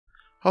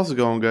How's it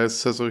going guys,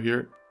 Sezo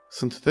here.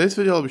 So in today's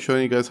video I'll be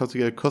showing you guys how to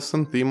get a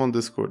custom theme on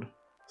Discord.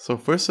 So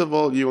first of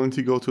all, you want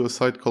to go to a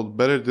site called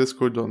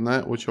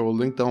betterdiscord.net, which I will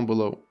link down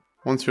below.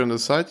 Once you're on the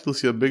site, you'll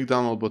see a big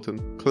download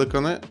button. Click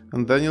on it,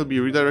 and then you'll be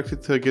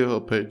redirected to a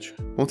GitHub page.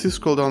 Once you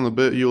scroll down a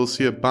bit, you will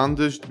see a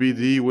bandaged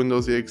BD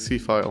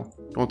Windows.exe file.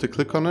 You want to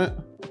click on it,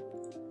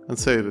 and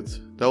save it.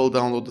 That will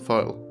download the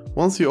file.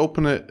 Once you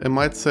open it, it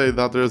might say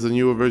that there is a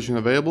newer version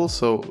available,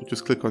 so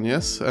just click on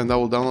yes, and that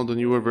will download the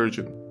newer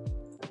version.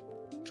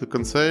 Click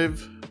on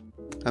save,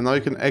 and now you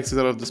can exit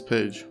out of this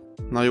page.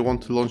 Now you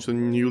want to launch the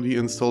newly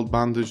installed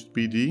bandaged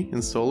BD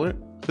installer.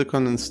 Click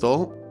on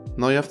install.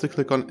 Now you have to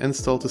click on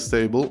install to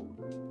stable.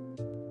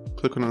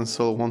 Click on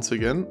install once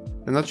again,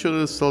 and that should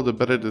install the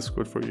Better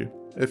Discord for you.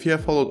 If you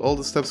have followed all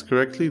the steps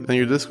correctly, then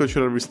your Discord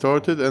should have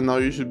restarted and now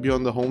you should be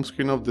on the home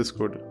screen of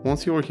Discord.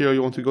 Once you are here,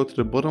 you want to go to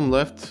the bottom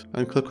left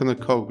and click on the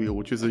cogwheel,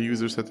 which is the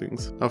user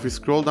settings. Now if you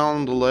scroll down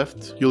on the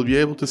left, you'll be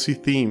able to see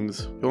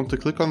themes. You want to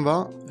click on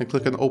that and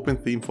click on open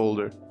theme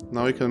folder.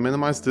 Now you can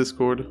minimize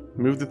Discord,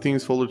 move the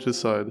themes folder to the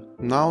side.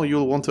 Now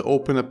you'll want to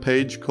open a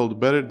page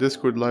called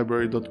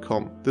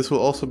betterdiscordlibrary.com. This will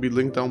also be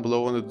linked down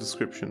below in the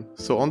description.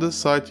 So on this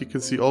site you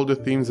can see all the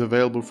themes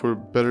available for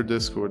Better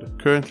Discord.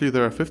 Currently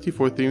there are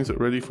 54 themes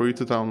ready for you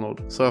to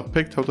download. So I've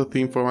picked out a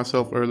theme for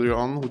myself earlier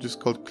on, which is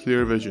called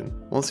Clear Vision.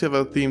 Once you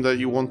have a theme that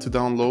you want to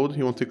download,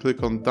 you want to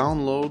click on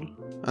download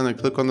and then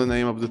click on the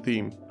name of the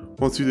theme.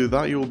 Once you do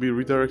that, you will be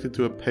redirected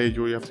to a page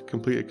where you have to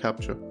complete a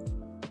Captcha.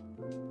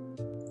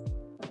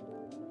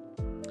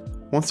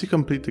 Once you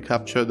complete the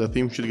Captcha, the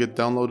theme should get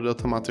downloaded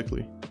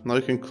automatically. Now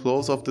you can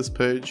close off this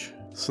page.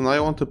 So now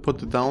you want to put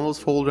the downloads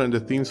folder and the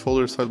themes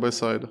folder side by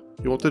side.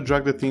 You want to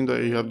drag the theme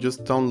that you have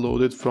just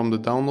downloaded from the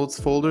downloads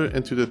folder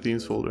into the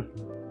themes folder.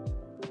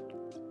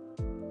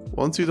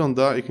 Once you've done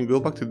that, you can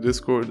go back to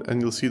Discord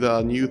and you'll see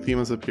that a new theme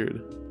has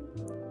appeared.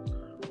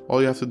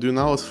 All you have to do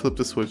now is flip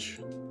the switch.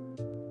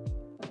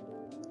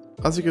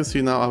 As you can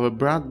see now, I have a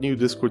brand new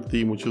Discord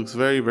theme which looks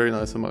very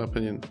nice in my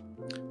opinion.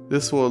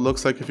 This is what it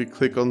looks like if you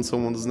click on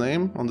someone's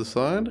name on the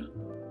side.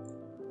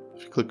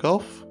 If you click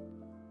off.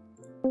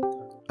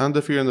 And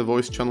if you're in the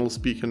voice channel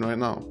speaking right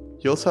now.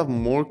 You also have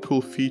more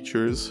cool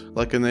features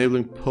like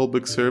enabling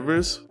public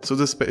servers. So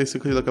this is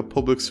basically like a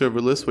public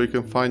server list where you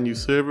can find new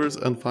servers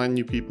and find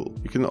new people.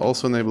 You can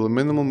also enable a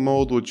minimum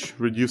mode which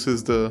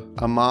reduces the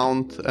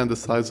amount and the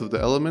size of the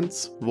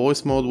elements.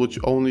 Voice mode which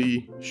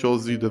only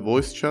shows you the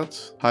voice chat.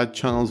 Hide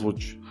channels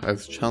which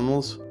hides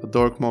channels. A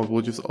dark mode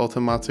which is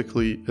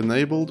automatically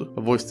enabled.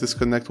 A voice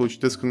disconnect which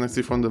disconnects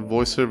you from the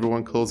voice server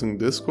when closing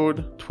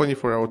Discord.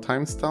 24-hour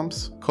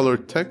timestamps.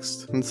 Colored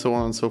text, and so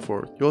on and so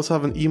forth. You also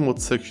have an emote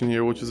section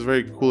here which is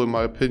very cool in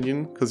my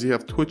opinion, because you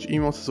have Twitch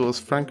emotes as well as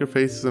Franker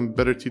faces and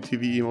Better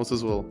TTV emotes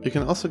as well. You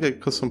can also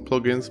get custom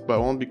plugins, but I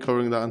won't be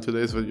covering that in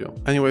today's video.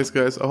 Anyways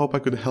guys, I hope I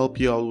could help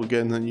you out with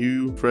getting a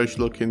new fresh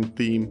looking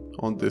theme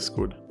on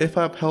Discord. If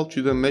I've helped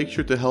you, then make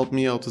sure to help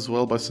me out as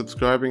well by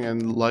subscribing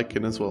and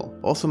liking as well.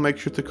 Also make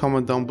sure to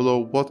comment down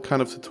below what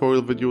kind of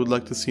tutorial video you would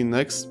like to see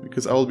next,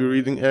 because I will be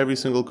reading every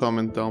single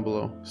comment down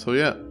below. So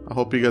yeah, I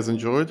hope you guys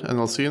enjoyed and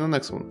I'll see you in the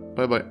next one.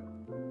 Bye bye.